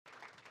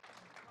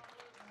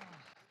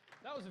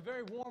That was a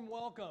very warm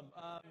welcome.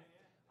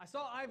 I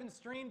saw Ivan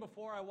Streen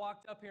before I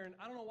walked up here, and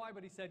I don't know why,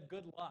 but he said,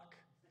 "Good luck."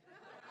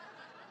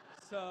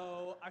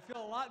 So I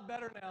feel a lot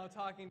better now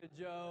talking to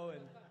Joe,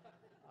 and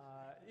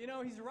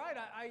he's right.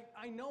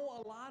 I know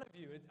a lot of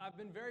you. I've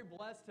been very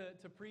blessed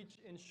to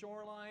preach in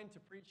Shoreline, to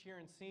preach here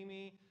in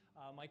Simi.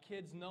 My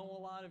kids know a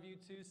lot of you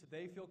too, so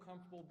they feel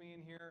comfortable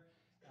being here.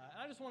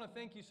 And I just want to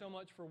thank you so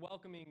much for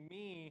welcoming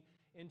me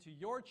into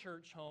your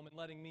church home and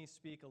letting me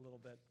speak a little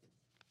bit.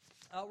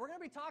 We're going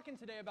to be talking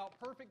today about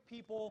perfect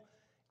people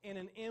in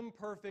an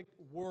imperfect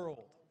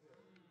world.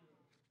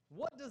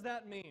 What does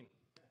that mean?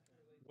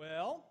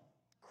 Well,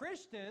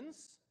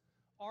 Christians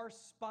are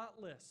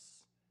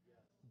spotless,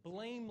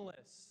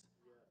 blameless,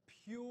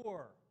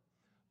 pure,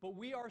 but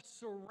we are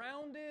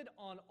surrounded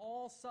on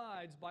all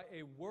sides by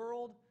a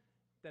world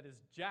that is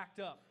jacked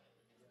up.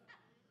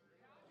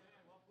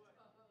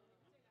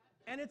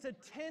 And it's a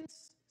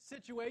tense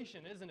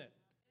situation, isn't it?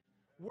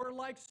 We're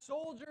like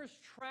soldiers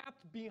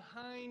trapped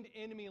behind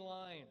enemy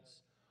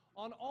lines.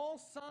 On all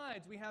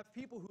sides, we have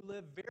people who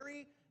live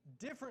very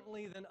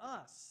differently than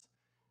us,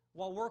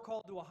 while we're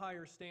called to a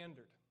higher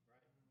standard.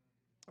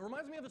 It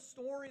reminds me of a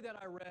story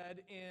that I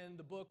read in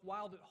the book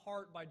Wild at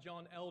Heart by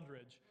John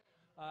Eldredge.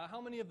 How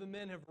many of the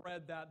men have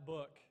read that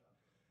book?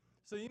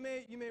 So you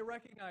may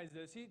recognize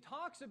this. He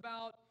talks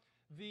about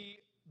the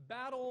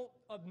Battle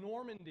of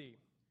Normandy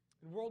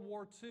in World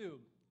War II,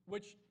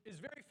 which is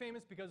very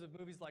famous because of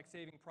movies like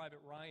Saving Private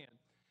Ryan.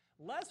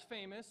 Less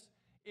famous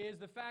is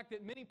the fact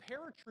that many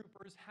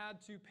paratroopers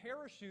had to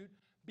parachute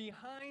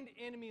behind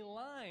enemy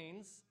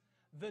lines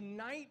the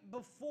night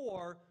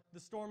before the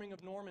storming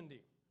of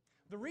Normandy.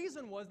 The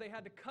reason was they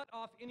had to cut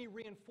off any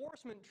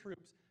reinforcement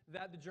troops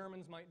that the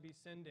Germans might be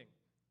sending.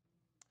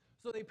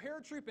 So they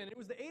paratroop in. It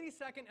was the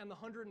 82nd and the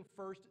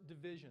 101st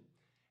Division.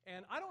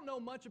 And I don't know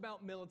much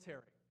about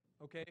military,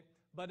 okay?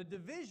 But a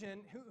division,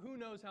 who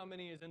knows how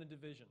many is in a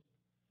division?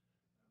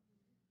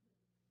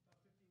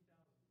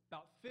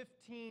 About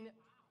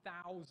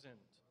 15,000.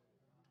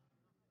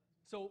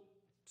 So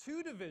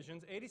two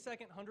divisions,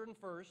 82nd,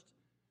 101st,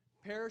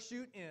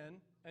 parachute in,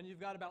 and you've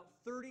got about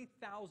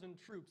 30,000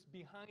 troops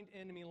behind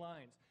enemy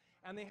lines.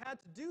 And they had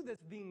to do this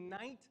the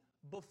night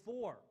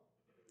before.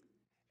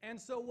 And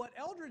so what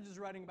Eldredge is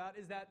writing about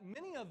is that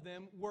many of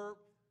them were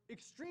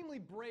extremely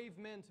brave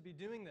men to be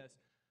doing this.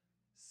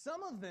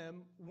 Some of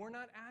them were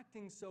not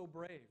acting so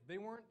brave. They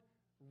weren't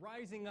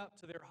rising up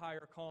to their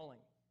higher calling.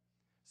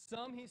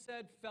 Some, he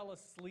said, fell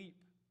asleep.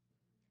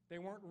 They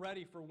weren't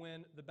ready for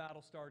when the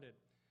battle started.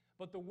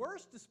 But the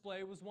worst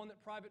display was one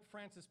that Private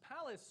Francis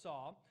Pallis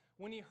saw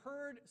when he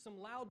heard some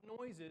loud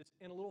noises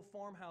in a little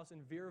farmhouse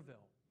in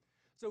Veerville.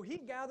 So he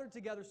gathered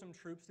together some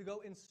troops to go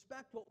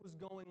inspect what was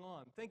going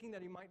on, thinking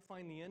that he might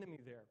find the enemy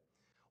there.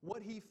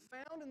 What he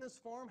found in this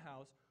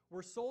farmhouse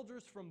were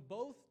soldiers from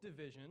both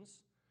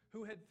divisions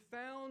who had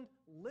found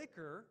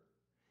liquor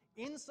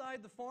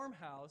inside the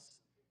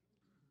farmhouse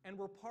and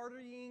were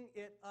partying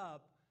it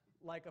up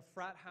like a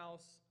frat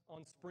house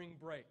on spring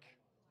break.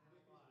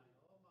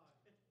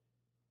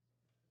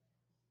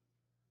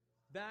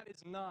 That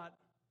is not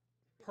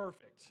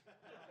perfect.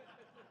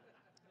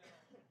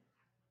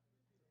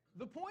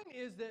 The point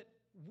is that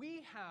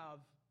we have,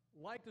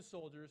 like the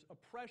soldiers, a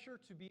pressure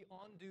to be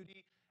on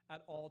duty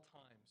at all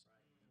times.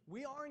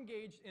 We are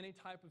engaged in a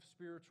type of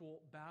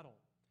spiritual battle.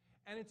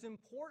 And it's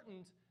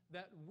important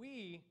that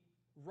we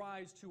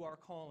rise to our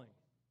calling.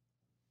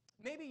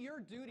 Maybe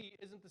your duty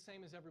isn't the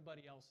same as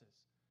everybody else's.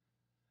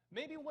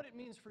 Maybe what it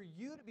means for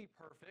you to be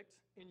perfect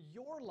in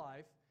your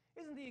life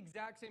isn't the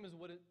exact same as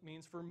what it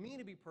means for me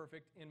to be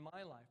perfect in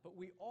my life. But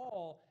we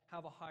all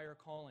have a higher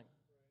calling.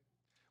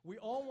 We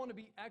all want to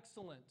be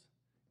excellent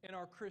in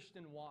our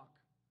Christian walk.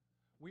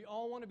 We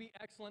all want to be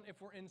excellent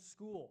if we're in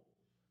school,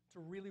 to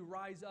really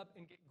rise up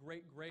and get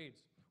great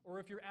grades. Or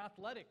if you're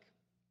athletic,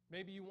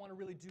 maybe you want to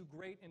really do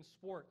great in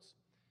sports.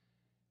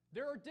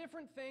 There are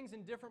different things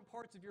in different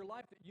parts of your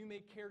life that you may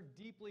care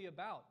deeply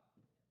about.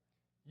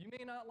 You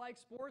may not like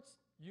sports,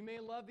 you may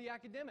love the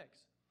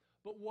academics.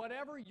 But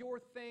whatever your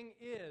thing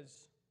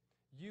is,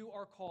 you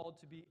are called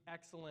to be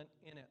excellent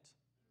in it.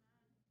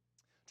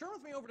 Turn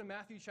with me over to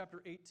Matthew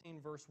chapter 18,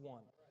 verse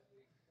 1.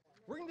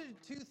 We're going to do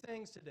two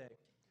things today.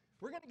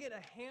 We're going to get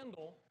a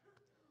handle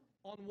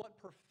on what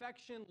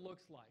perfection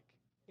looks like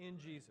in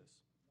Jesus.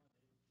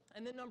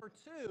 And then number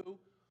two,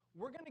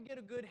 we're going to get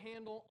a good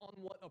handle on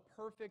what a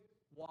perfect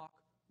walk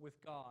with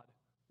God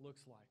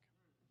looks like.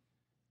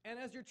 And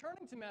as you're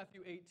turning to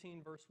Matthew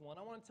 18, verse 1,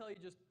 I want to tell you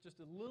just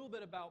a little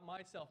bit about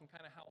myself and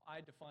kind of how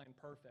I define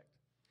perfect.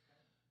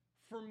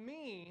 For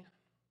me,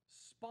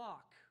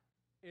 Spock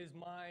is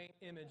my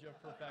image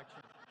of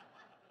perfection.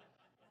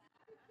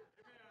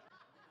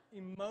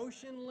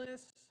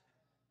 Emotionless,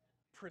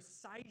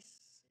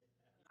 precise.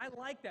 I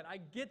like that. I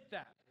get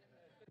that.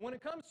 When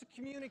it comes to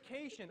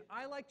communication,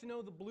 I like to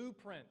know the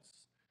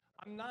blueprints.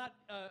 I'm not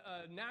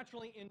a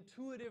naturally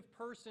intuitive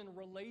person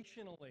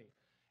relationally.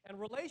 And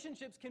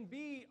relationships can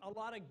be a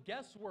lot of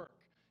guesswork.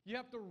 You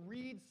have to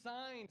read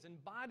signs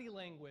and body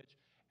language.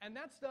 And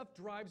that stuff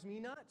drives me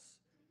nuts.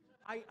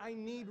 I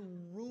need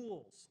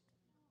rules.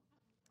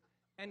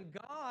 And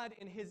God,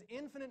 in his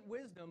infinite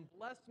wisdom,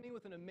 blessed me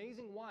with an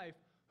amazing wife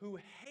who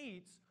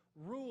hates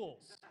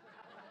rules.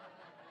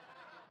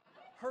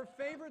 Her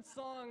favorite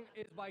song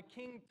is by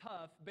King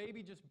Tuff,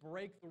 Baby Just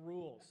Break the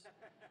Rules,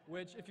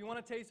 which, if you want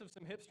a taste of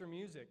some hipster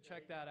music,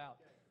 check that out.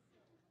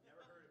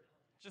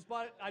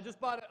 I just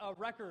bought a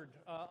record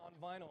on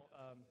vinyl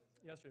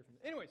yesterday.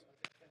 Anyways,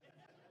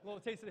 a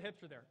little taste of the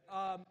hipster there.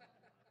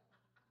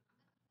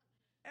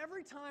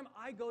 Every time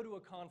I go to a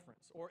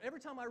conference or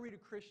every time I read a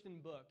Christian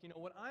book,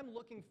 what I'm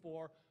looking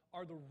for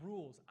are the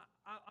rules.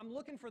 I'm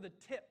looking for the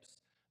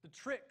tips, the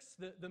tricks,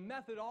 the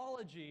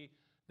methodology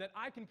that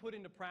I can put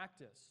into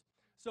practice.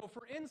 So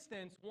for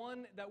instance,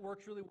 one that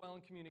works really well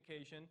in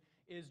communication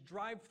is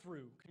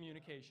drive-through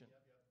communication.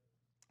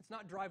 It's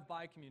not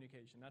drive-by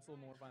communication. That's a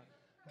little more violent.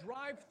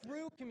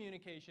 Drive-through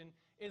communication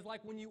is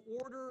like when you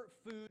order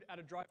food at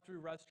a drive-through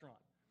restaurant.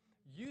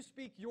 You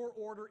speak your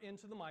order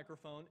into the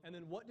microphone, and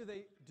then what do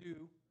they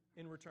do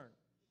in return?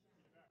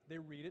 They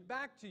read it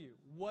back to you.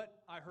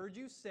 What I heard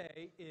you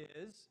say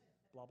is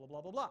blah, blah,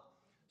 blah, blah, blah.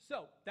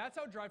 So that's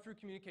how drive-through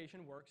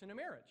communication works in a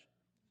marriage.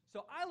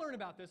 So I learn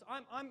about this.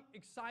 I'm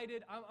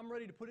excited. I'm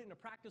ready to put it into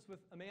practice with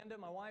Amanda,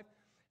 my wife.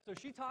 So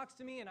she talks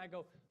to me, and I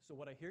go, so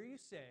what I hear you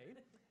say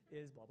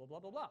is blah, blah, blah,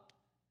 blah, blah.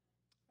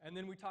 And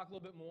then we talk a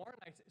little bit more,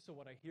 and I say, so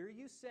what I hear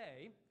you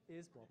say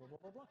is blah, blah, blah,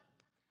 blah, blah.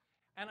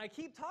 And I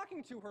keep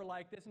talking to her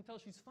like this until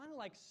she's finally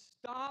like,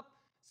 stop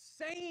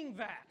saying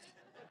that.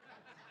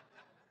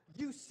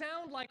 You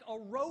sound like a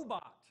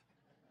robot.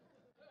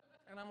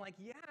 And I'm like,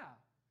 yeah,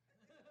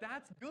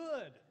 that's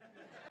good.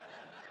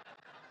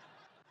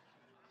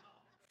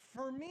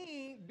 For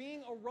me,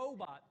 being a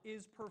robot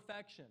is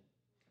perfection.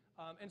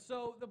 And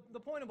so the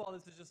point of all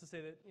this is just to say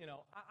that,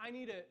 I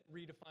need to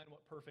redefine what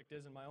perfect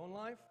is in my own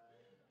life.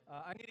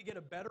 I need to get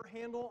a better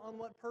handle on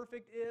what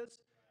perfect is.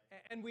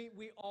 And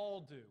we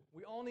all do.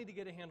 We all need to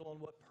get a handle on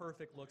what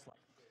perfect looks like.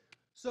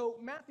 So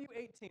Matthew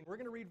 18, we're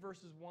going to read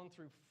verses 1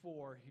 through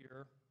 4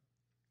 here,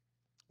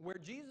 where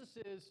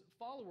Jesus'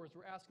 followers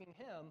were asking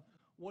him,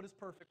 what does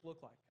perfect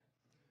look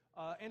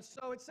like? And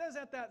so it says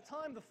at that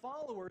time the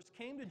followers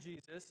came to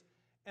Jesus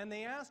and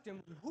they asked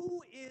him,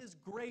 who is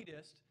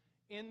greatest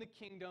in the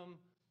kingdom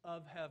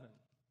of heaven?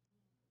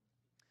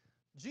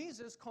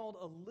 Jesus called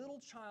a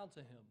little child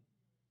to him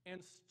and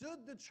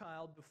stood the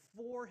child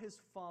before his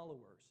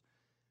followers.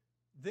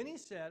 Then he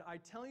said, I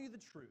tell you the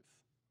truth,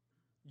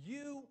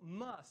 you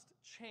must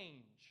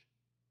change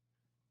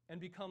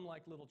and become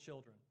like little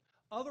children.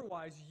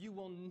 Otherwise, you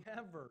will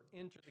never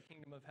enter the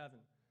kingdom of heaven.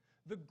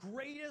 The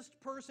greatest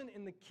person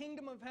in the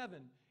kingdom of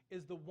heaven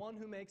is the one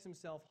who makes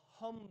himself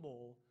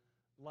humble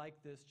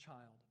like this child.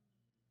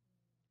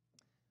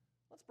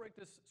 Let's break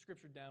this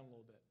scripture down a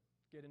little bit,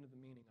 get into the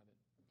meaning of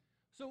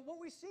it. So what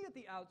we see at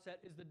the outset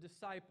is the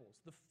disciples,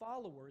 the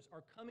followers,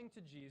 are coming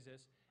to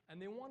Jesus,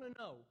 and they want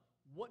to know,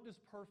 what does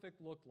perfect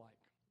look like?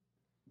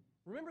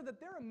 Remember that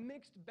they're a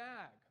mixed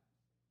bag.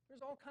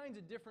 There's all kinds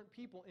of different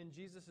people in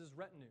Jesus'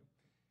 retinue.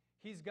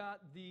 He's got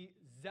the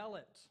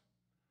zealot,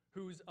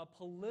 who's a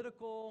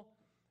political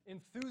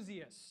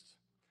enthusiast,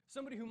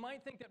 somebody who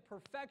might think that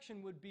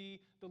perfection would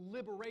be the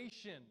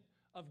liberation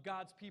of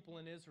God's people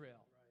in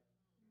Israel.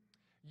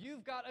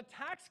 You've got a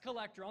tax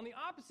collector on the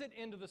opposite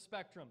end of the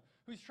spectrum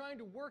who's trying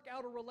to work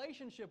out a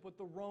relationship with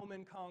the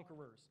Roman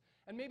conquerors.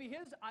 And maybe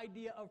his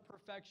idea of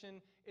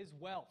perfection is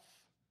wealth,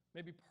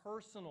 maybe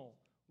personal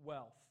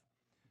wealth.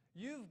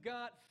 You've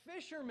got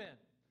fishermen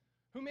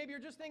who maybe are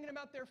just thinking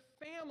about their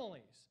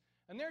families.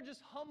 And they're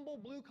just humble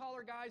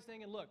blue-collar guys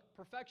thinking, look,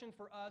 perfection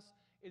for us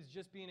is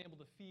just being able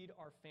to feed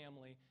our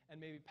family and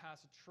maybe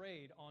pass a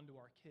trade on to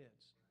our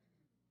kids.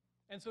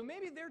 And so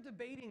maybe they're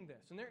debating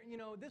this. And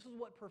this is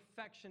what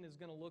perfection is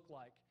going to look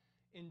like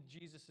in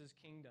Jesus'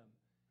 kingdom.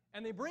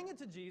 And they bring it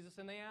to Jesus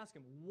and they ask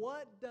him,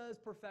 what does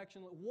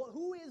perfection look like?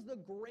 Who is the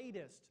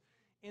greatest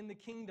in the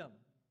kingdom?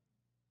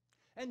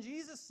 And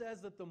Jesus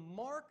says that the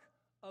mark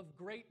of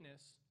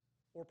greatness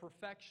or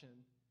perfection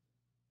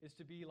is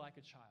to be like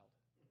a child.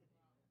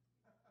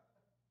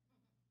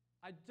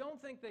 I don't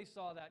think they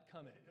saw that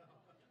coming.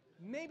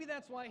 Maybe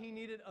that's why he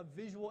needed a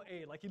visual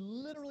aid. Like he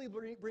literally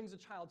brings a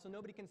child so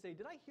nobody can say,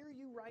 did I hear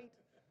you right?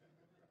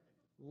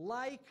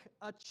 Like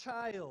a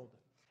child.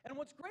 And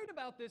what's great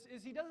about this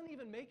is he doesn't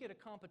even make it a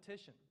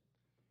competition.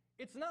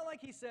 It's not like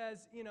he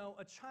says,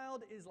 a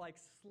child is like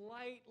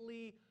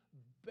slightly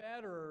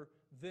better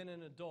than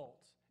an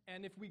adult.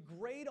 And if we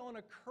grade on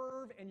a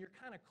curve and you're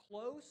kind of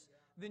close,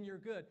 then you're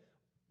good.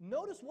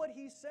 Notice what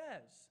he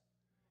says.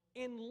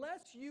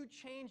 Unless you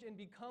change and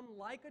become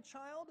like a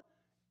child,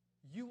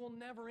 you will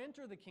never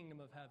enter the kingdom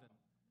of heaven.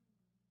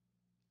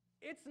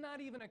 It's not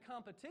even a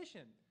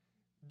competition.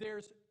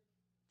 There's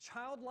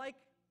childlike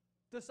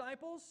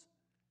disciples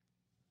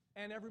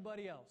and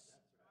everybody else.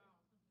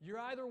 You're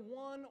either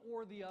one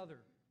or the other.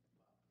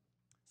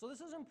 So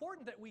this is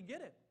important that we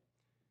get it.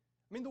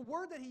 I mean, the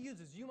word that he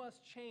uses, you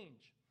must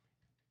change,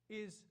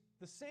 is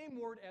the same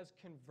word as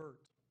convert.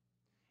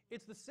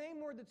 It's the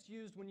same word that's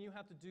used when you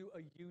have to do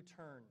a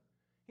U-turn.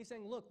 He's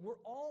saying, look,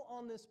 we're all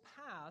on this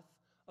path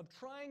of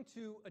trying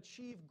to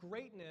achieve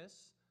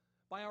greatness,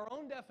 by our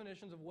own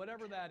definitions of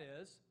whatever that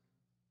is,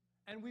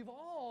 and we've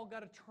all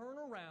got to turn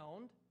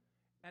around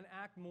and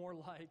act more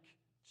like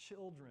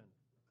children.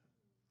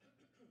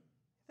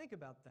 Think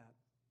about that.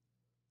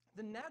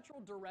 The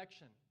natural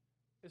direction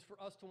is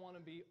for us to want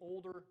to be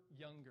older,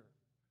 younger.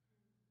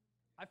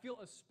 I feel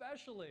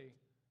especially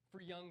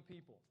for young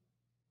people.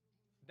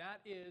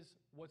 That is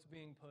what's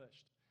being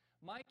pushed.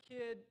 My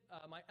kid,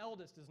 my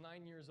eldest, is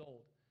 9 years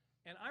old.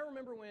 And I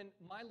remember when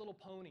My Little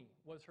Pony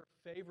was her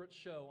favorite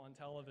show on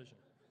television.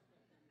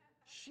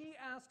 She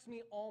asks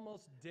me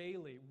almost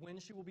daily when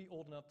she will be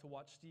old enough to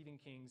watch Stephen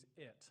King's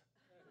It.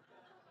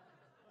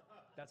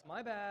 That's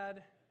my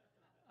bad.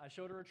 I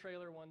showed her a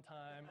trailer one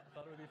time. I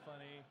thought it would be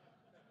funny.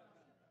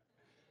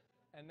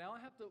 And now I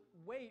have to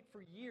wait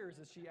for years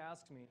as she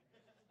asks me.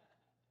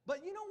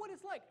 But you know what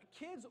it's like?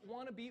 Kids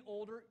want to be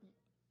older,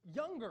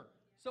 younger.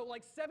 So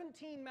like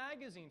 17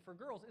 magazine for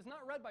girls is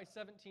not read by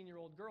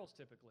 17-year-old girls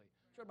typically.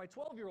 It's read by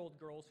 12-year-old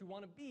girls who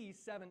want to be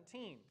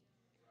 17.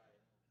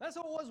 That's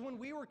how it was when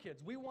we were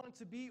kids. We wanted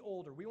to be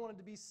older. We wanted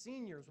to be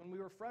seniors when we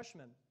were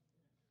freshmen.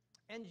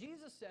 And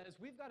Jesus says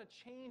we've got to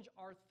change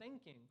our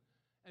thinking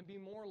and be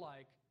more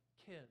like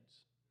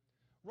kids.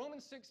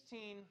 Romans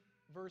 16,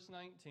 verse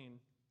 19,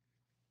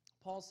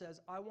 Paul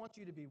says, I want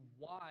you to be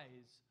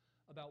wise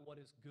about what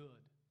is good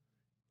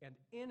and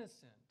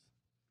innocent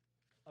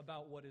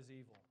about what is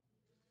evil.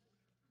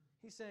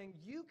 He's saying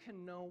you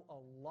can know a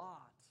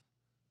lot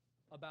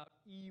about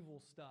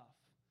evil stuff,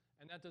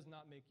 and that does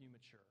not make you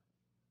mature.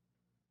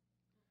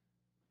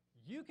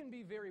 You can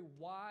be very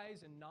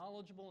wise and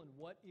knowledgeable in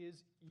what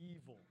is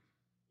evil.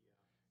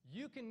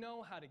 You can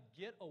know how to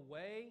get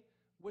away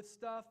with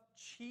stuff,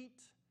 cheat,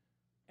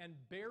 and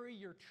bury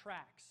your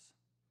tracks.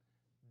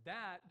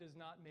 That does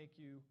not make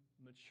you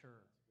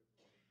mature.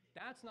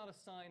 That's not a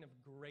sign of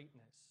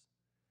greatness.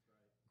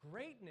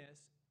 Greatness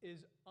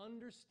is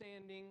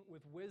understanding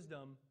with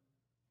wisdom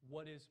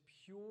what is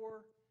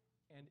pure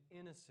and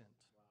innocent.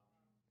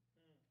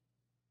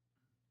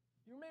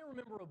 You may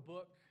remember a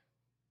book,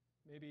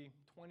 maybe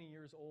 20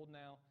 years old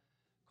now,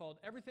 called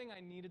Everything I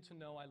Needed to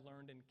Know I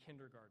Learned in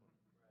Kindergarten.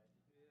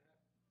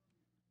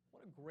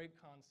 What a great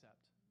concept.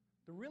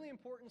 The really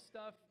important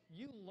stuff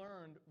you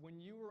learned when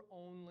you were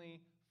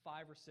only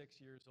 5 or 6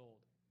 years old.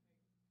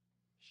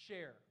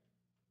 Share.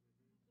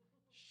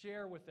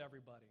 Share with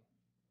everybody.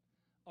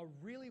 A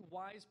really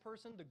wise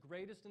person, the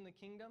greatest in the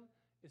kingdom,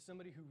 is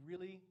somebody who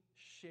really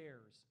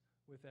shares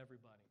with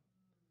everybody,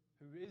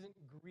 who isn't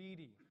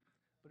greedy,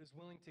 but is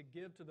willing to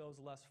give to those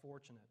less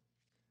fortunate.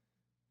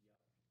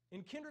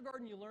 In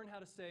kindergarten, you learn how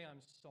to say,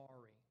 I'm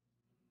sorry.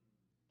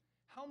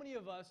 How many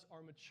of us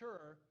are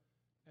mature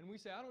and we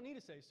say, I don't need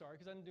to say sorry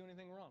because I didn't do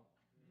anything wrong?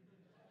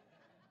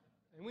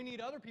 And we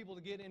need other people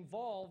to get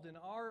involved in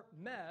our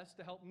mess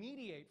to help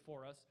mediate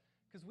for us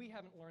because we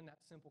haven't learned that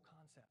simple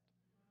concept.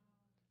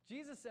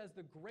 Jesus says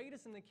the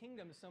greatest in the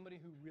kingdom is somebody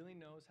who really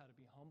knows how to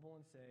be humble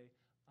and say,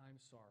 I'm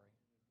sorry.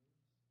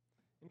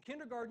 In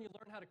kindergarten, you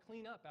learn how to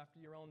clean up after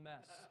your own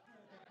mess.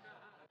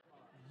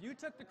 You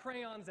took the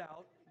crayons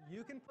out,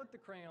 you can put the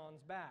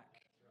crayons back.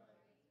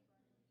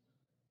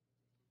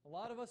 A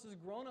lot of us as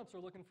grown-ups are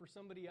looking for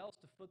somebody else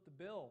to foot the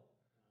bill,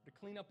 to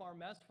clean up our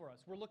mess for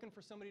us. We're looking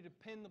for somebody to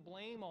pin the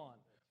blame on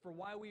for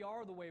why we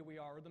are the way we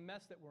are or the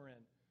mess that we're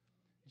in.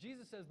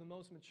 Jesus says the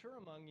most mature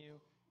among you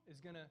is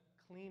going to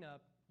clean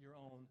up your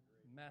own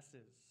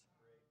messes.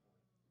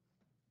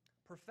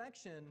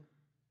 Perfection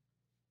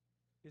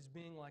is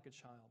being like a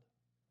child.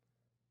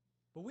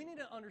 But we need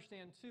to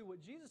understand, too,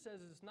 what Jesus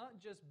says is it's not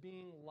just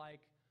being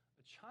like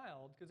a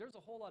child, because there's a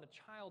whole lot of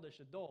childish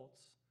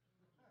adults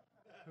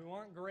who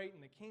aren't great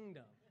in the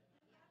kingdom.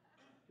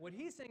 What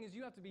he's saying is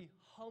you have to be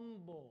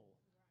humble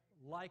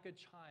like a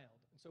child.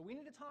 And so we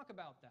need to talk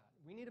about that.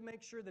 We need to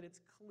make sure that it's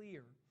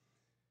clear.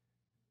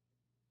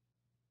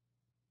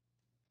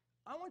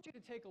 I want you to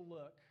take a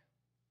look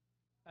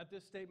at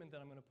this statement that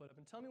I'm going to put up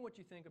and tell me what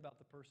you think about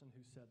the person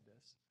who said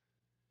this.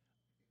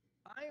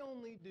 I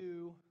only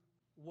do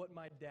what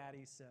my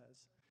daddy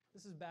says.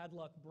 This is bad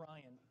luck,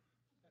 Brian.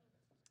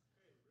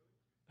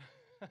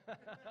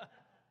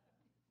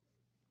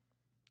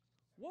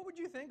 What would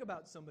you think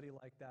about somebody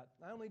like that?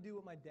 I only do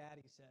what my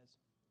daddy says.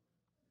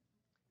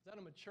 Is that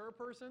a mature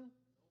person? No.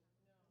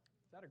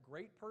 Is that a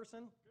great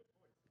person?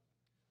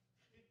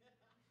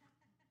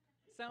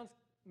 Sounds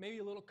maybe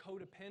a little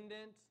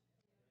codependent.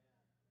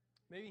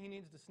 Maybe he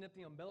needs to snip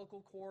the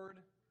umbilical cord.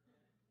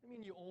 I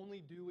mean, you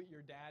only do what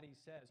your daddy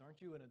says.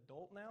 Aren't you an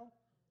adult now?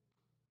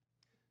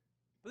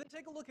 But then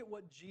take a look at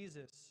what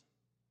Jesus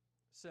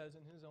says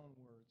in his own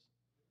words.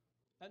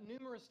 At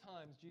numerous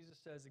times, Jesus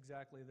says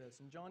exactly this.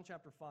 In John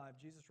chapter 5,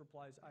 Jesus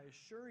replies, I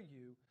assure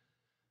you,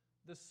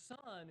 the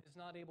Son is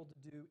not able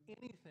to do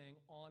anything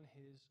on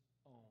his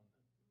own,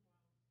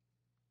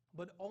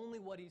 but only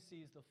what he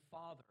sees the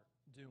Father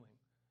doing.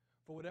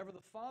 For whatever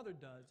the Father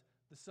does,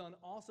 the Son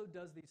also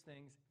does these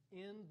things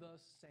in the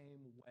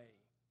same way.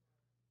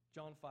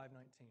 John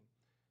 5:19.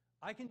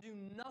 I can do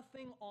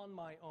nothing on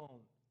my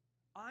own.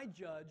 I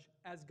judge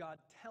as God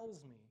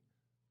tells me.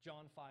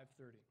 John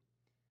 5:30.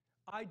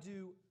 I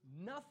do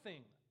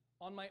nothing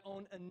on my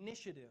own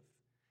initiative,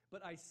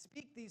 but I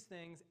speak these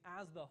things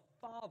as the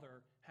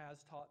Father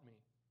has taught me.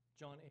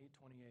 John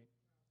 8:28.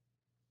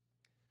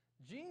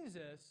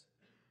 Jesus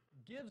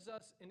gives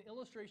us an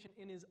illustration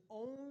in his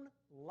own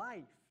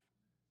life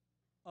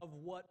of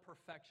what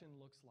perfection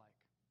looks like.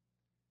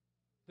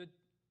 The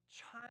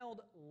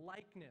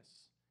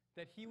childlikeness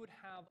that he would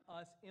have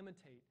us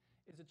imitate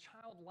is a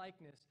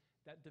childlikeness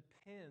that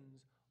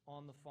depends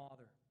on the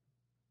Father.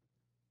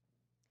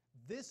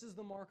 This is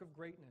the mark of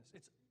greatness.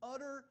 It's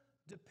utter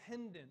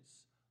dependence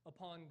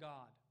upon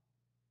God.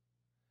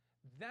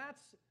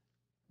 That's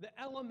the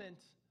element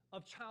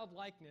of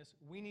childlikeness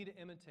we need to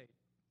imitate.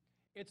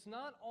 It's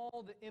not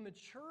all the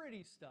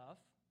immaturity stuff.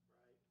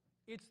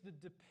 It's the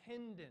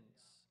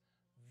dependence.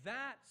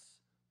 That's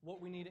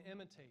what we need to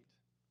imitate.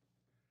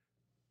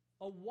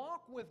 A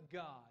walk with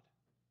God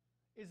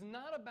is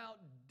not about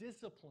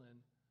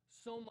discipline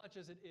so much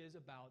as it is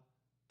about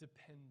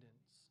dependence.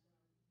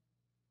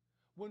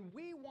 When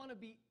we want to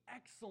be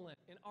excellent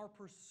in our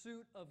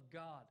pursuit of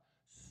God,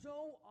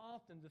 so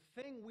often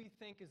the thing we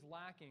think is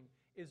lacking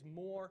is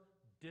more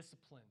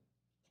discipline.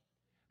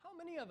 How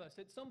many of us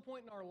at some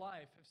point in our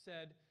life have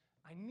said,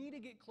 I need to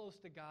get close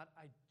to God,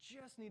 I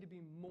just need to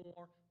be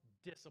more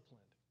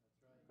disciplined?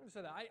 That's right. I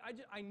said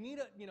that. I need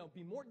to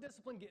be more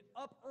disciplined, get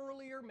up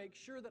earlier, make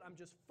sure that I'm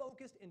just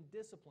focused and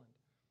disciplined.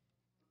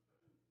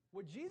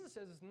 What Jesus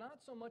says is not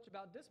so much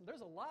about discipline.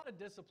 There's a lot of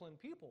disciplined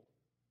people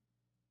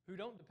who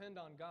don't depend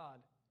on God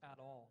at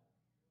all.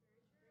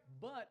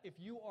 But if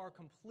you are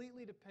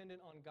completely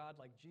dependent on God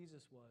like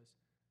Jesus was,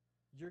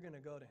 you're going to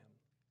go to him.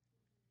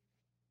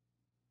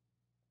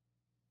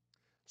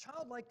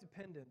 Childlike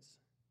dependence,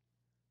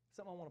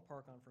 something I want to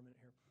park on for a minute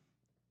here.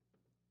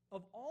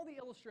 Of all the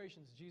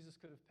illustrations Jesus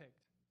could have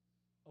picked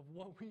of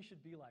what we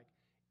should be like,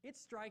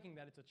 it's striking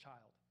that it's a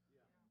child.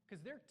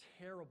 Because they're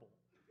terrible.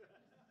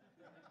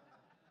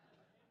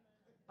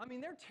 I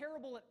mean, they're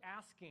terrible at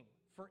asking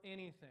for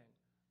anything.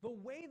 The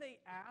way they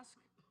ask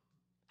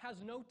has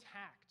no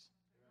tact.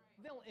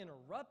 They'll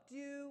interrupt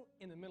you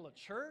in the middle of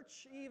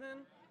church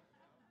even.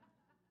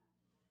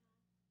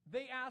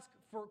 They ask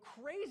for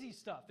crazy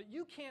stuff that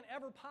you can't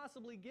ever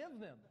possibly give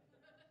them.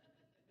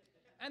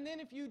 And then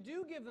if you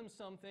do give them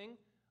something,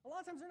 a lot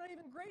of times they're not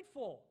even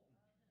grateful.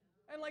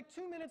 And like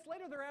 2 minutes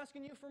later, they're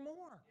asking you for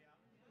more.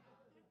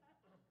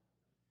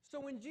 So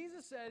when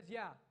Jesus says,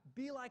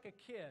 be like a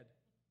kid,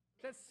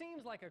 that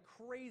seems like a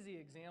crazy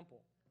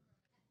example.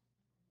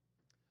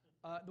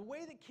 The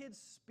way that kids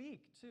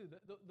speak, too,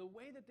 the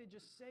way that they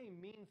just say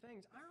mean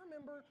things. I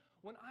remember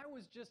when I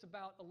was just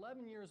about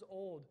 11 years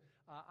old,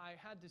 I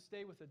had to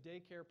stay with a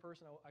daycare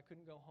person. I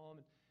couldn't go home.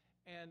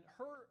 And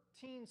her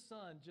teen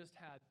son just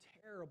had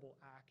terrible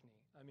acne.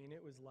 I mean,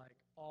 it was like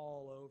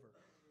all over.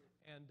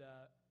 And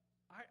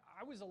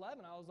I was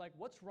 11. I was like,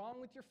 what's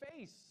wrong with your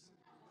face?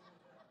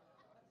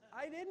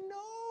 I didn't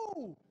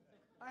know.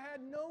 I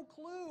had no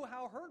clue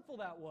how hurtful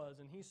that was.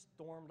 And he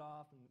stormed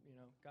off and,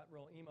 got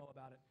real emo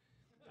about it.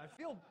 I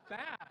feel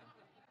bad.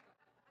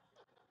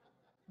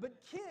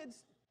 But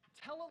kids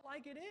tell it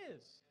like it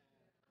is.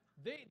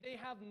 They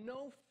have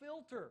no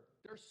filter.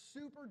 They're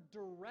super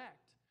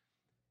direct.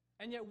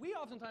 And yet we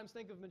oftentimes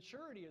think of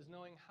maturity as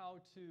knowing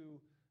how to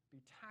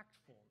be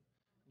tactful.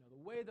 The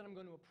way that I'm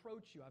going to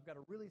approach you, I've got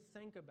to really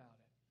think about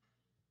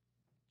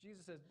it.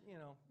 Jesus says,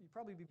 you'd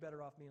probably be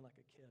better off being like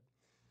a kid.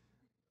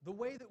 The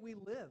way that we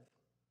live.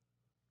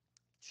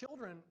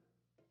 Children,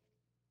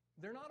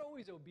 they're not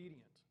always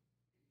obedient.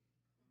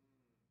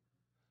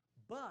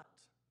 But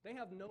they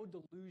have no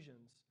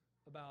delusions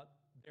about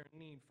their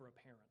need for a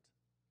parent.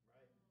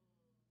 Right.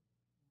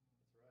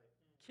 That's right.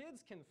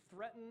 Kids can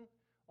threaten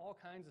all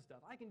kinds of stuff.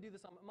 I can do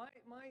this on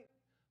my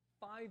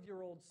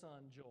 5-year-old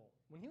son, Joel,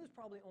 when he was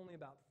probably only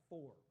about 4.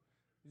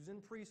 He was in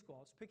preschool.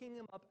 I was picking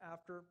him up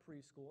after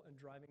preschool and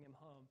driving him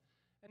home.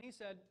 And he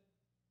said,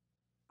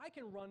 I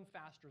can run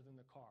faster than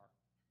the car.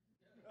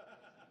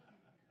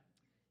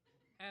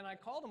 And I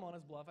called him on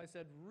his bluff. I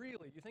said,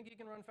 really, you think you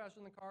can run faster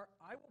than the car?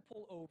 I will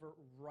pull over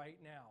right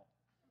now.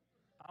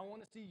 I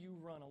want to see you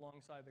run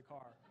alongside the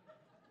car.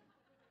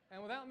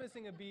 And without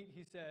missing a beat,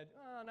 he said,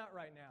 not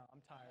right now.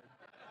 I'm tired.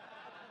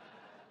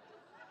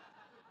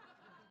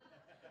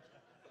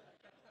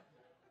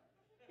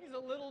 He's a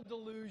little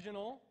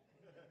delusional.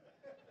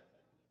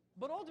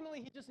 But ultimately,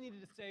 he just needed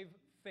to save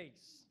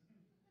face.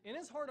 In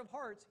his heart of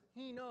hearts,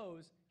 he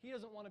knows he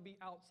doesn't want to be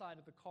outside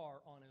of the car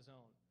on his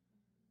own.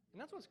 And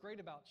that's what's great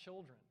about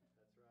children.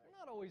 That's right. They're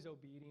not always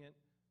obedient,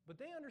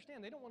 but they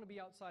understand they don't want to be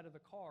outside of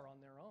the car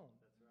on their own.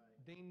 That's right.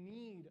 They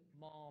need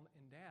mom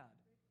and dad.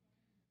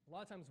 A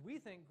lot of times we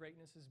think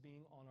greatness is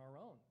being on our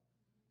own.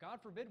 God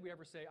forbid we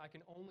ever say, I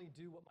can only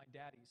do what my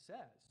daddy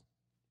says.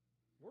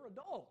 We're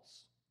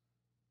adults.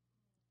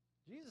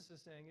 Jesus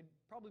is saying it'd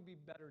probably be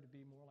better to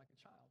be more like a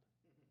child.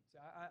 Say,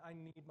 I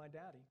need my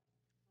daddy.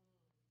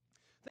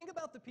 Think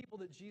about the people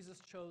that Jesus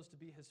chose to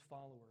be his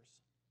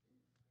followers.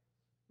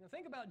 Now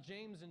think about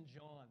James and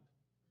John.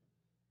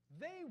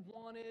 They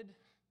wanted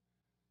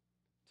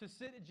to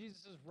sit at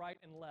Jesus' right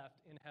and left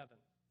in heaven.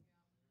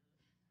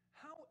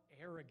 How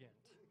arrogant.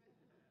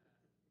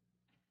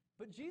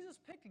 But Jesus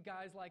picked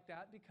guys like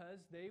that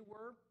because they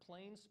were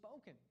plain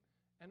spoken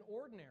and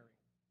ordinary.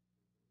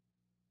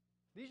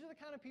 These are the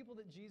kind of people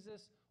that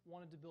Jesus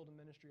wanted to build a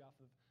ministry off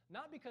of.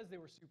 Not because they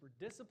were super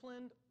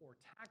disciplined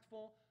or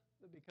tactful,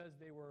 but because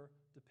they were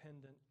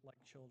dependent like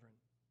children.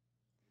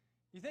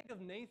 You think of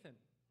Nathan.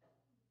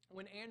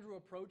 When Andrew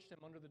approached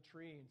him under the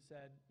tree and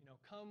said,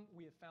 come,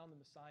 we have found the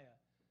Messiah.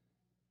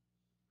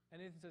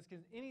 And Nathan says, can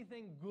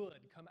anything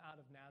good come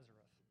out of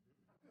Nazareth?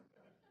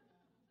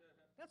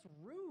 That's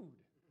rude.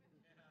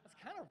 That's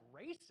kind of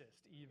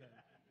racist even.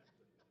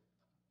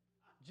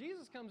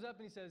 Jesus comes up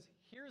and he says,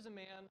 here's a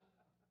man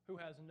who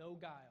has no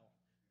guile.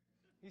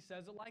 He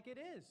says it like it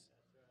is.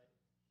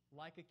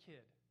 Like a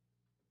kid.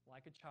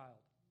 Like a child.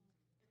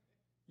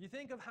 You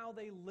think of how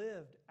they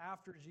lived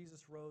after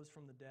Jesus rose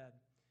from the dead.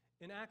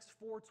 In Acts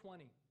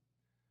 4:20,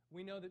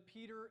 we know that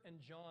Peter and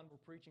John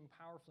were preaching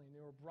powerfully, and they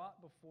were brought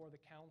before the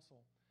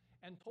council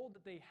and told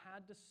that they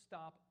had to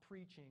stop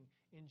preaching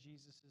in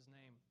Jesus'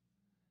 name.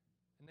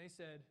 And they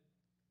said,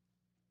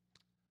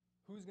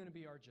 who's going to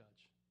be our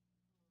judge?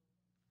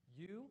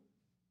 You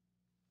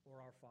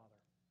or our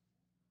Father?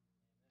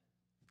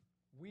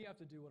 We have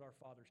to do what our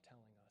Father's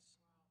telling us,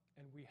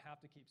 and we have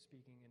to keep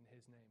speaking in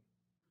His name.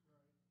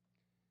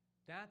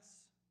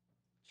 That's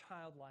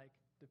childlike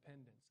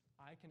dependence.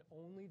 I can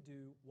only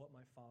do what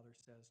my Father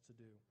says to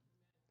do.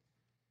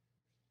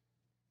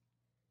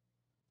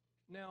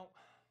 Now,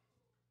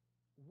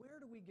 where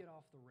do we get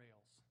off the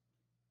rails?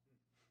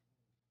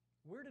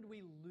 Where did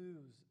we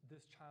lose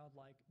this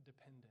childlike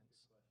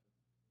dependence?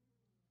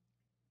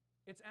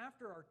 It's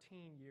after our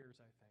teen years,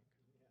 I think.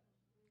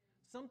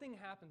 Something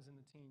happens in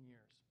the teen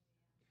years.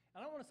 I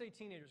don't want to say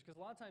teenagers, because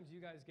a lot of times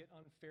you guys get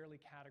unfairly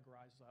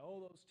categorized. Like,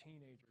 oh, those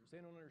teenagers, they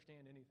don't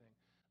understand anything.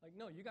 Like,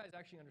 no, you guys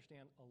actually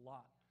understand a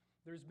lot.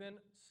 There's been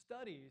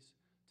studies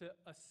to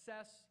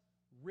assess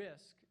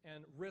risk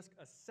and risk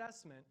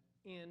assessment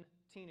in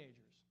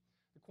teenagers.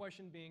 The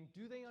question being,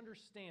 do they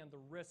understand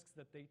the risks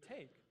that they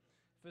take?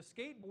 If a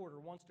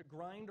skateboarder wants to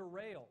grind a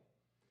rail,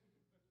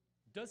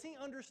 does he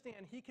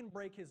understand he can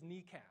break his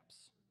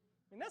kneecaps?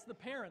 I mean, that's the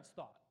parents'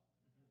 thought.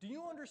 Do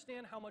you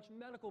understand how much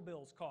medical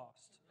bills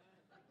cost?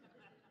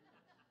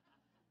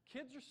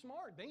 Kids are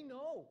smart. They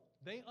know.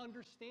 They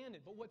understand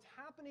it. But what's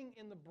happening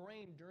in the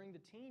brain during the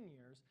teen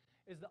years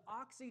is the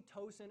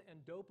oxytocin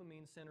and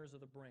dopamine centers of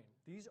the brain.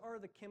 These are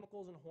the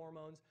chemicals and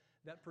hormones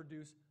that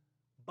produce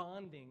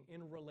bonding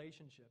in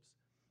relationships.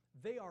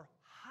 They are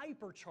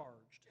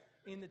hypercharged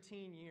in the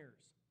teen years.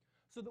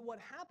 So that what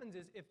happens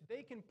is if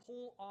they can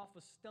pull off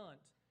a stunt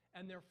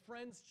and their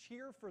friends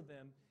cheer for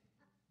them,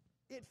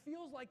 it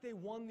feels like they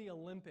won the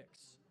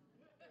Olympics.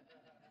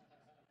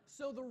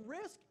 So the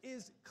risk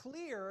is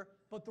clear,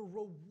 but the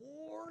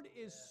reward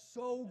is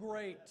so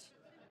great.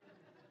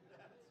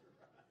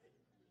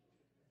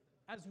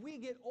 As we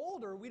get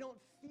older, we don't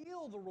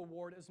feel the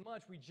reward as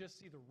much, we just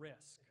see the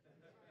risk.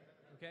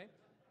 Okay?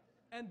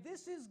 And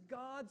this is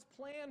God's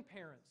plan,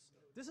 parents.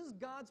 This is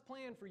God's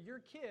plan for your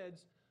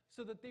kids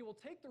so that they will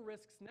take the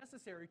risks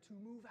necessary to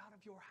move out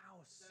of your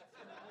house.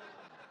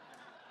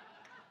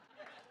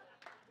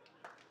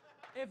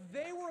 If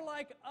they were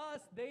like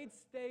us, they'd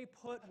stay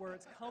put where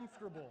it's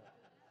comfortable.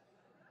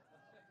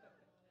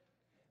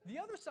 The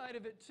other side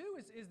of it, too,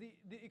 is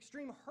the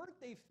extreme hurt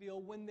they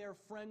feel when their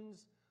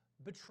friends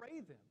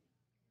betray them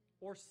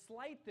or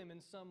slight them in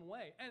some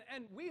way.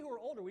 And we who are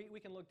older, we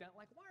can look down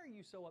like, why are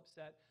you so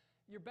upset?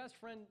 Your best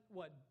friend,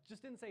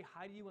 just didn't say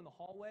hi to you in the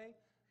hallway?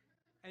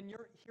 And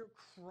you're here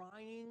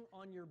crying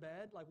on your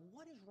bed? Like,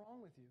 what is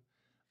wrong with you?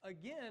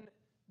 Again,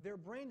 their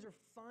brains are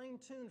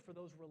fine-tuned for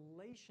those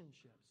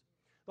relationships.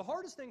 The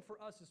hardest thing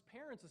for us as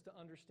parents is to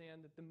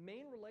understand that the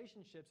main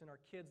relationships in our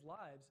kids'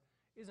 lives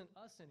isn't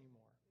us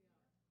anymore.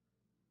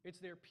 It's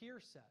their peer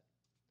set.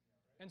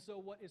 And so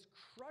what is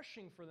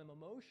crushing for them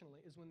emotionally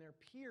is when their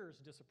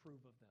peers disapprove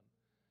of them.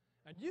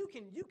 And you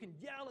can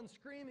yell and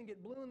scream and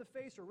get blue in the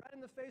face or red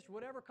in the face or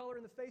whatever color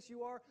in the face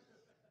you are,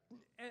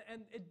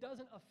 and it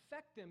doesn't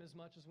affect them as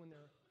much as when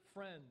their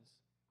friends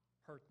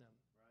hurt them.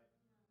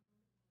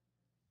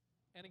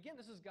 Right. And again,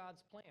 this is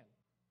God's plan.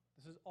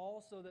 This is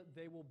all so that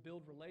they will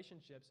build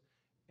relationships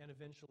and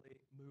eventually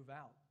move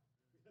out.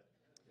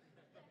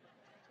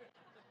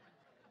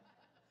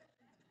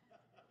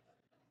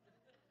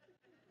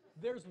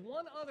 There's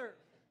one other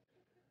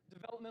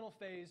developmental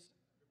phase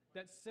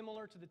that's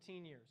similar to the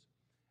teen years.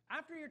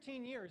 After your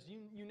teen years,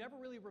 you never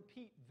really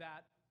repeat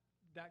that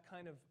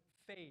kind of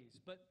phase.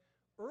 But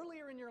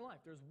earlier in your life,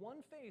 there's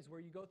one phase where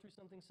you go through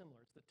something similar.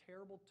 It's the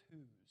terrible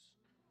twos.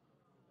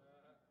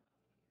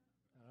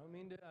 I don't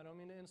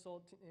mean to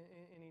insult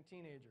any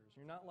teenagers.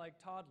 You're not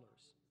like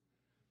toddlers.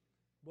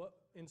 But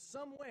in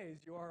some ways,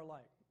 you are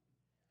like.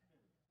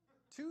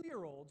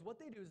 2-year-olds, what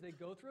they do is they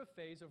go through a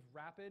phase of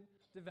rapid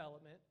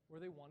development where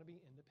they want to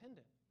be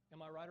independent.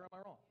 Am I right or am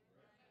I wrong?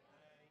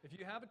 If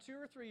you have a 2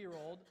 or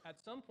 3-year-old, at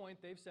some point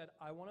they've said,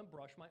 I want to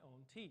brush my own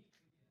teeth.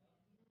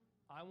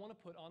 I want to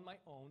put on my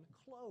own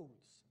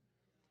clothes.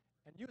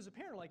 And you as a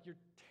parent, like,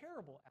 you're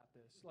terrible at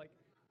this. Like,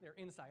 they're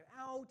inside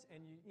out,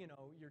 and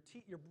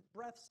your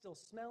breath still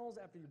smells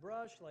after you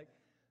brush. Like,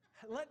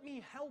 Let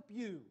me help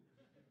you.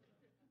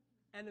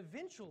 And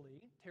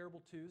eventually,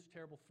 terrible twos,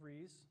 terrible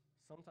threes,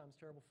 sometimes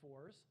terrible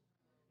fours,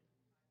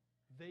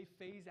 they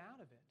phase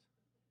out of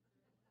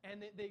it.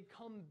 And they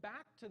come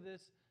back to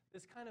this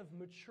kind of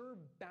mature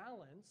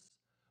balance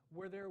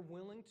where they're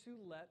willing to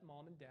let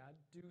mom and dad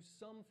do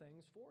some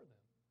things for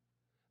them.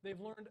 They've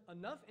learned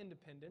enough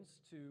independence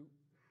to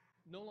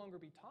no longer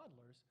be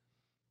toddlers,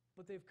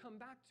 but they've come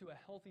back to a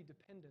healthy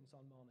dependence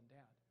on mom and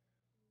dad.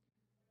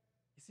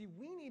 You see,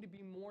 we need to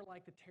be more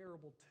like the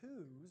terrible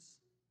twos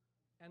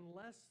and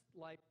less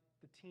like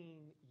the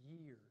teen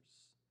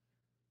years.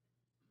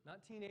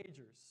 Not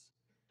teenagers.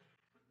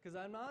 Because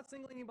I'm not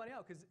singling anybody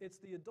out, because it's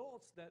the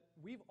adults that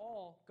we've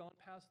all gone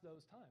past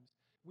those times.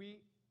 We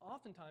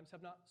oftentimes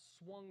have not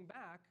swung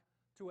back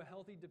to a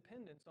healthy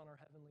dependence on our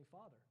Heavenly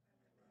Father.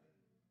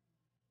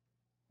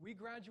 We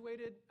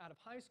graduated out of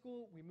high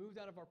school, we moved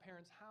out of our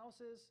parents'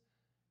 houses,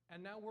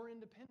 and now we're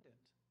independent.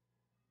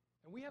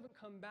 And we haven't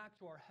come back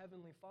to our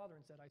Heavenly Father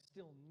and said, I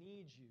still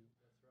need you.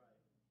 That's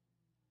right.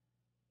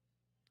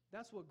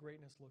 That's what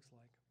greatness looks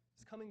like.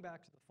 It's coming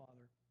back to the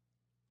Father.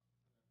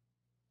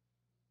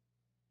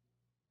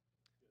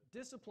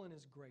 Discipline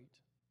is great,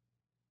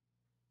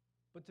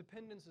 but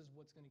dependence is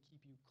what's going to keep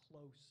you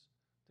close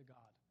to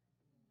God.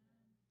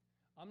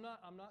 I'm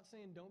not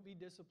saying don't be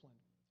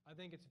disciplined. I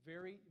think it's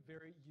very,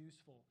 very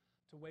useful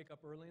to wake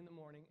up early in the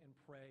morning and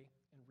pray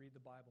and read the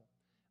Bible.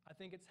 I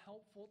think it's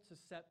helpful to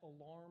set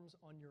alarms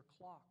on your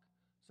clock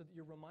so that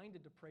you're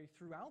reminded to pray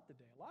throughout the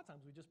day. A lot of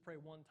times we just pray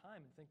one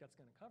time and think that's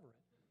going to cover it.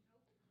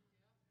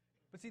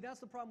 But see, that's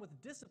the problem with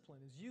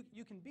discipline, is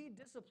you can be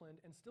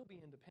disciplined and still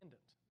be independent.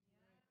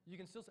 You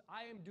can still say,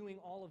 I am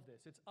doing all of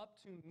this. It's up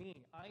to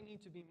me. I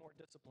need to be more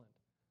disciplined.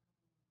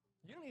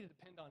 You don't need to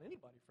depend on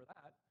anybody for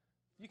that.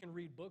 You can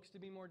read books to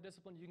be more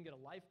disciplined. You can get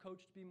a life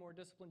coach to be more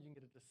disciplined. You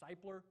can get a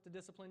discipler to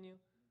discipline you.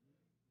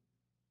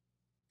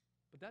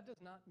 But that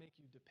does not make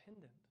you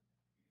dependent.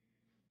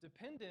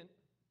 Dependent,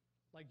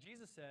 like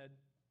Jesus said,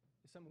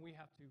 is something we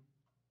have to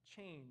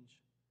change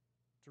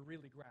to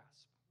really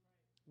grasp.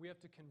 We have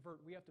to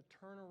convert. We have to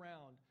turn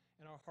around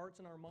in our hearts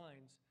and our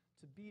minds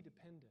to be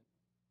dependent.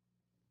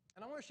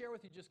 And I want to share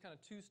with you just kind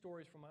of two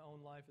stories from my own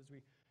life as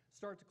we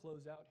start to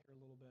close out here a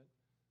little bit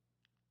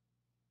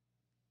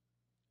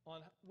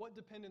on what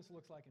dependence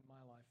looks like in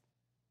my life.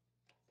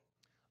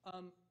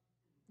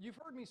 You've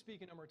heard me speak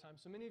a number of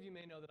times, so many of you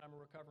may know that I'm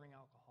a recovering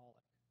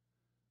alcoholic.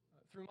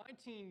 Through my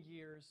teen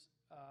years,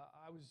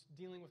 I was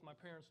dealing with my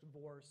parents'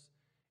 divorce,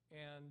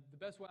 and the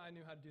best way I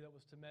knew how to do that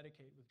was to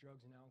medicate with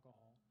drugs and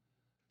alcohol.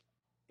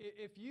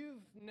 If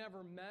you've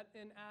never met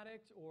an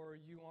addict or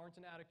you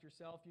aren't an addict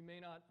yourself, you may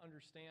not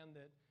understand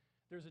that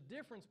there's a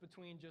difference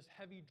between just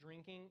heavy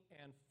drinking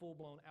and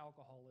full-blown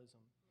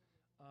alcoholism.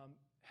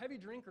 Heavy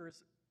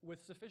drinkers,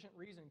 with sufficient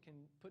reason, can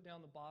put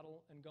down the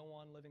bottle and go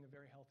on living a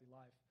very healthy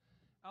life.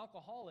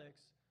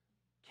 Alcoholics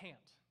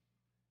can't,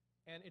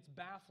 and it's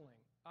baffling.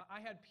 I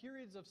had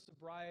periods of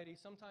sobriety,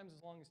 sometimes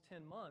as long as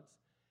 10 months,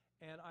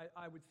 and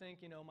I would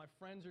think, my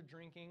friends are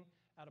drinking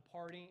at a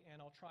party,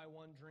 and I'll try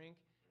one drink,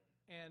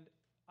 and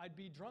I'd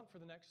be drunk for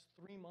the next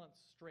 3 months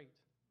straight.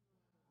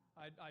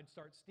 I'd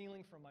start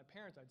stealing from my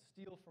parents. I'd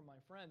steal from my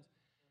friends.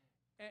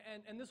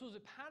 And this was a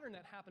pattern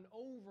that happened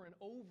over and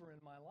over in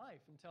my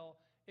life until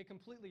it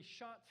completely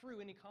shot through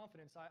any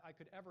confidence I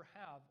could ever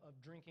have of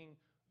drinking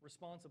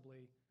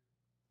responsibly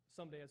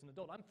someday as an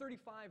adult. I'm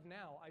 35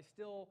 now. I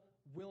still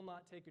will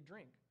not take a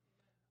drink.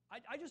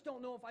 I just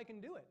don't know if I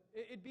can do it.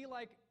 It'd be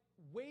like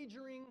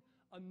wagering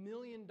 $1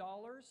 million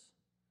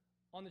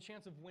on the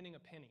chance of winning a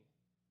penny.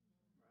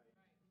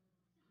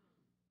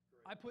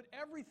 I put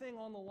everything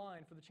on the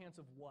line for the chance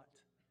of what?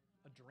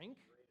 A drink?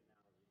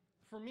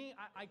 For me,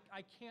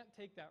 I can't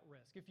take that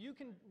risk. If you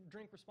can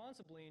drink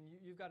responsibly and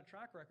you've got a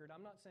track record,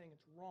 I'm not saying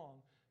it's wrong.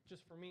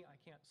 Just for me, I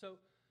can't. So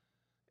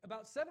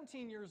about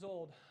 17 years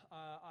old,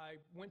 I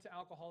went to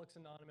Alcoholics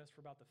Anonymous for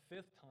about the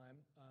 5th time.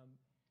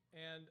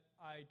 And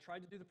I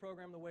tried to do the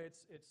program the way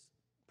it's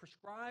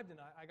prescribed, and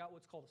I got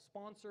what's called a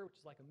sponsor, which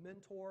is like a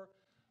mentor.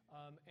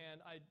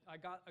 And I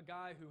got a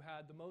guy who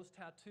had the most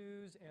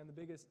tattoos and the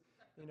biggest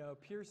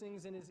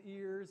piercings in his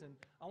ears, and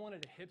I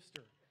wanted a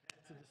hipster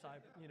to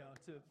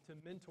to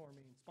mentor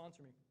me and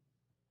sponsor me.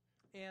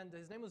 And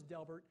his name was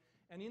Delbert,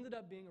 and he ended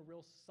up being a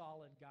real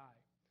solid guy.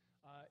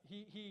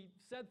 He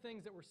said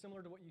things that were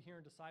similar to what you hear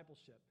in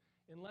discipleship.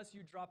 Unless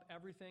you drop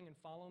everything and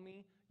follow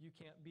me, you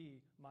can't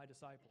be my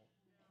disciple.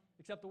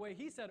 Except the way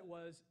he said it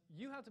was,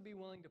 you have to be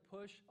willing to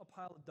push a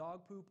pile of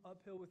dog poop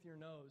uphill with your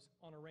nose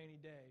on a rainy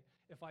day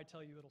if I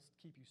tell you it'll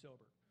keep you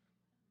sober.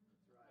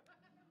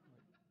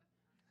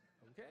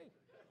 That's right. Okay.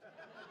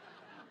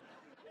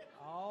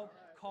 I'll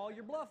call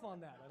your bluff on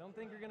that. I don't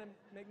think you're going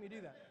to make me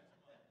do that.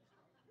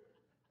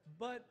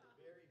 But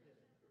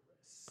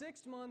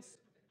 6 months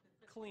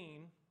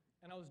clean,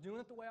 and I was doing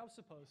it the way I was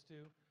supposed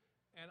to,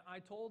 and I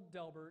told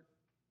Delbert,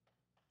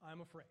 I'm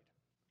afraid.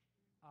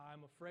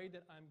 I'm afraid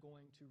that I'm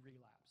going to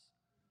relapse.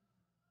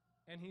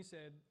 And he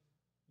said,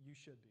 you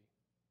should be.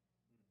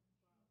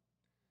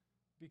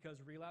 Because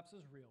relapse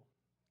is real.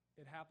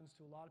 It happens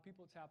to a lot of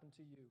people. It's happened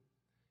to you.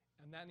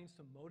 And that needs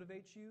to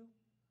motivate you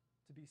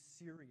to be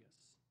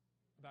serious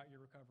about your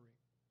recovery.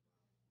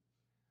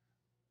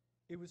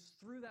 It was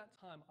through that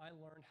time I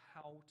learned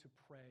how to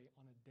pray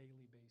on a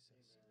daily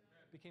basis.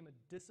 It became a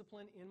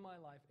discipline in my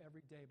life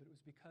every day, but it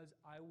was because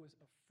I was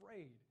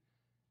afraid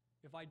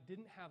if I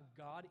didn't have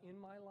God in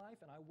my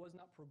life and I was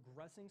not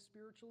progressing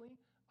spiritually,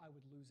 I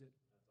would lose it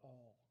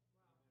all.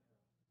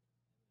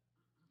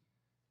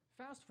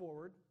 Fast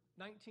forward,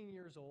 19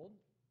 years old,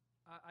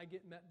 I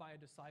get met by a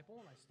disciple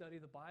and I study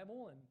the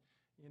Bible, and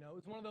it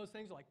was one of those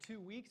things like 2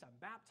 weeks, I'm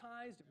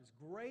baptized, it was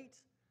great.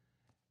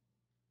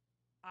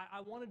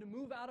 I wanted to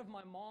move out of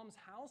my mom's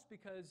house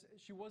because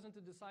she wasn't a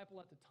disciple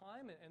at the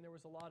time, and there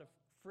was a lot of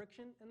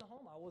friction in the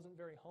home. I wasn't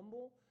very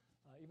humble,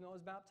 even though I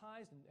was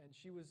baptized, and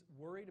she was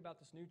worried about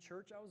this new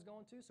church I was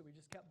going to, so we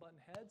just kept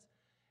butting heads.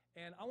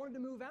 And I wanted to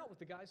move out with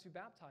the guys who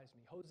baptized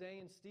me, Jose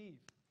and Steve.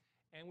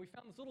 And we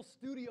found this little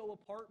studio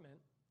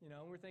apartment, and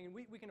we're thinking,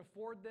 we can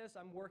afford this.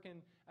 I'm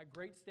working at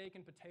Great Steak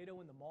and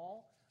Potato in the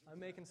mall. I'm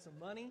making some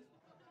money.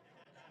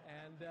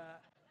 And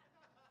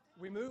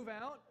we move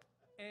out.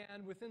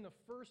 And within the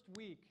first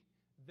week,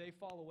 they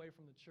fall away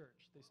from the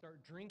church. They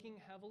start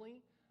drinking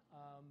heavily.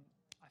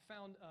 I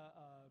found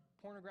a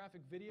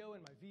pornographic video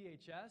in my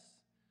VHS,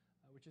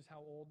 which is how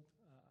old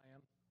I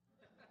am.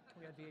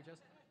 We had VHS.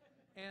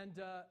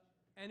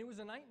 And it was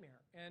a nightmare.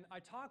 And I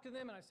talked to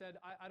them, and I said,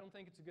 I don't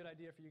think it's a good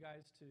idea for you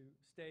guys to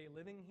stay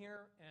living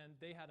here. And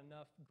they had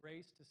enough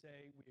grace to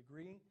say, we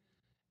agree.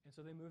 And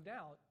so they moved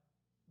out.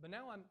 But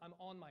now I'm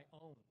on my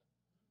own.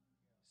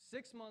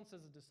 6 months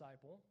as a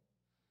disciple.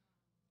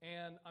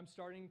 And I'm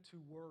starting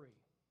to worry.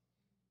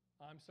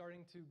 I'm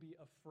starting to be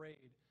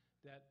afraid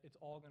that it's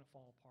all going to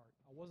fall apart.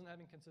 I wasn't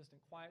having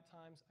consistent quiet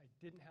times. I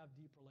didn't have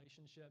deep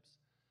relationships.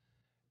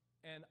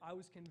 And I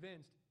was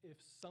convinced if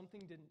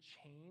something didn't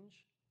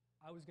change,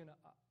 I was going to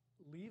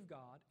leave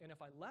God. And if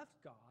I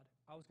left God,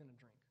 I was going to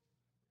drink.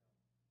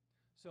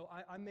 So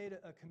I made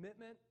a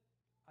commitment.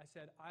 I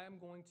said, I am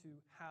going to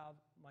have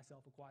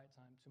myself a quiet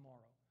time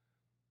tomorrow.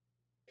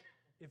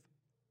 If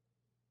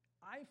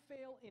I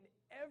fail in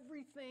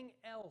everything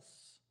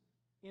else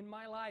in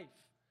my life,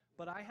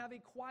 but I have a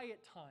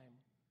quiet time,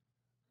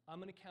 I'm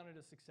going to count it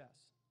a success.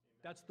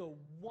 Amen. That's the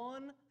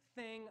one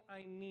thing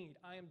I need.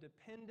 I am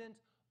dependent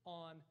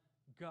on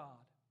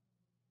God.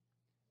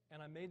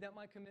 And I made that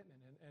my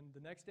commitment. And the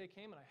next day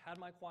came and I had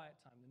my quiet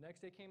time. The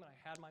next day came and I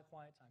had my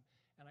quiet time.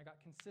 And I got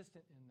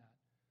consistent in that.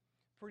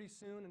 Pretty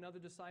soon, another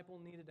disciple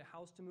needed a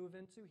house to move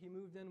into. He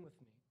moved in with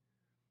me.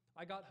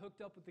 I got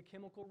hooked up with the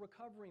chemical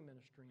recovery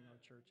ministry in our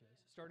churches.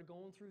 Started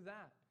going through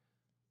that.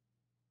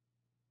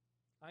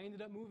 I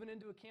ended up moving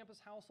into a campus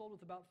household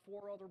with about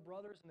 4 other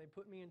brothers, and they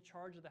put me in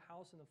charge of the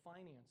house and the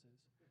finances.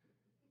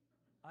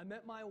 I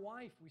met my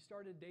wife. We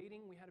started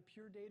dating. We had a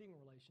pure dating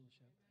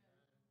relationship.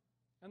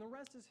 And the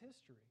rest is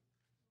history.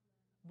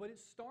 But it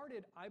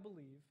started, I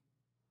believe,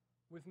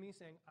 with me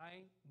saying,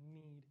 I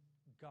need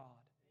God.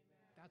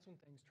 That's when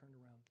things turned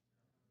around.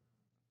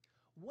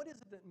 What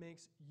is it that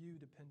makes you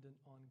dependent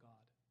on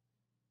God?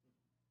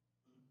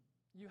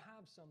 You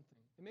have something.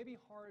 It may be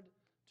hard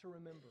to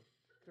remember.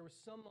 There was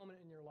some moment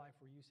in your life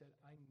where you said,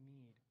 I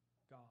need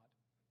God.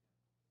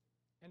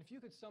 And if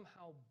you could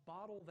somehow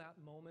bottle that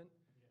moment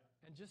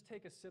and just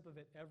take a sip of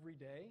it every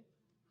day,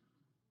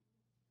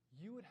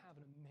 you would have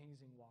an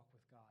amazing walk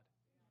with God.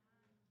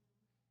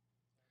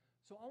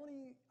 So I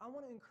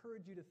want to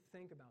encourage you to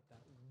think about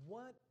that.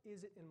 What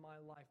is it in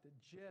my life that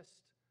just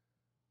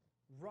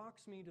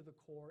rocks me to the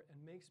core and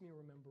makes me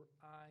remember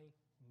I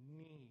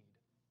need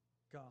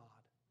God?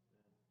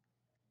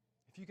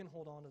 If you can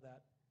hold on to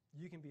that,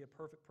 you can be a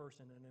perfect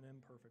person in an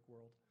imperfect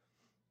world.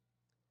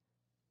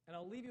 And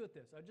I'll leave you with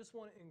this. I just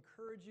want to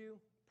encourage you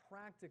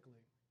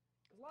practically.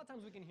 Because a lot of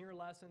times we can hear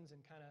lessons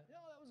and kind of,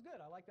 that was good.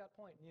 I like that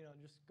point.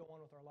 Just go on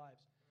with our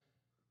lives.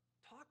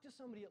 Talk to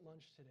somebody at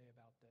lunch today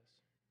about this.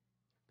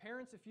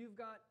 Parents, if you've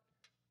got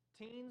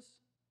teens,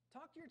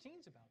 talk to your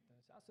teens about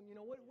this. Ask them,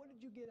 what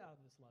did you get out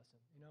of this lesson?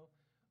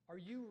 Are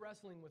you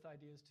wrestling with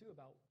ideas too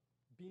about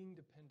being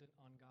dependent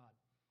on God?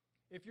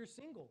 If you're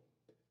single,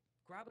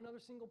 grab another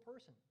single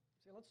person.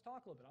 Say, let's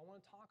talk a little bit. I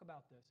want to talk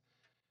about this.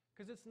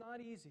 Because it's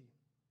not easy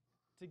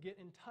to get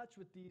in touch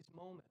with these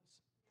moments.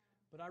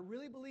 But I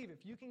really believe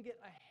if you can get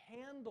a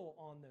handle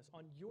on this,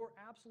 on your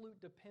absolute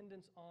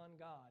dependence on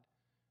God,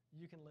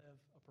 you can live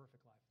a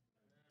perfect life.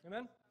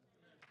 Amen?